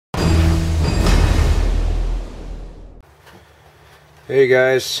Hey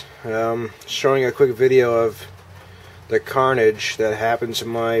guys, showing a quick video of the carnage that happened to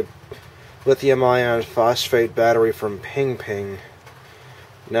my lithium-ion phosphate battery from Pingping.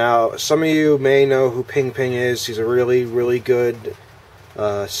 Now, some of you may know who Pingping is. He's a really good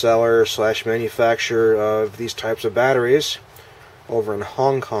seller / manufacturer of these types of batteries over in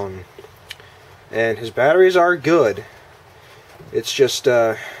Hong Kong. And his batteries are good. It's just,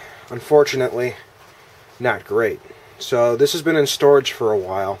 unfortunately, not great. So this has been in storage for a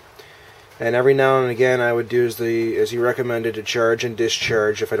while, and every now and again I would do as he recommended, to charge and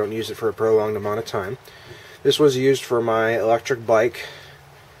discharge if I don't use it for a prolonged amount of time. This was used for my electric bike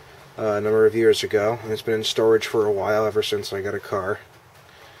a number of years ago, and it's been in storage for a while, ever since I got a car.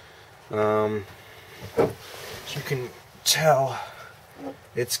 As you can tell,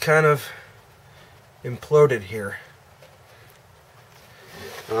 it's kind of imploded here.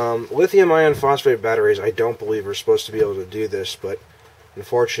 Lithium-ion phosphate batteries, I don't believe are supposed to be able to do this, but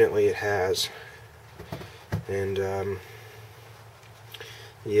unfortunately it has. And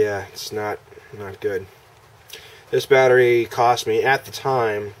yeah, it's not good. This battery cost me at the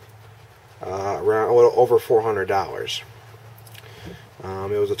time around a little over $400.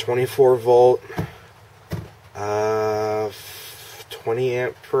 It was a 24 volt, 20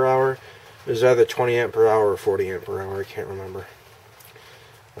 amp per hour. It was either 20 amp per hour or 40 amp per hour. I can't remember.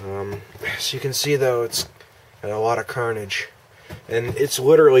 So you can see, though, it's got a lot of carnage, and it's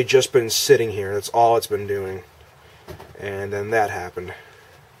literally just been sitting here. That's all it's been doing, and then that happened.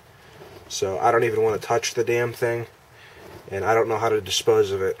 So I don't even want to touch the damn thing, and I don't know how to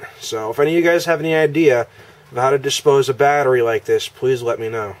dispose of it. So if any of you guys have any idea of how to dispose of a battery like this, please let me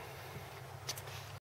know.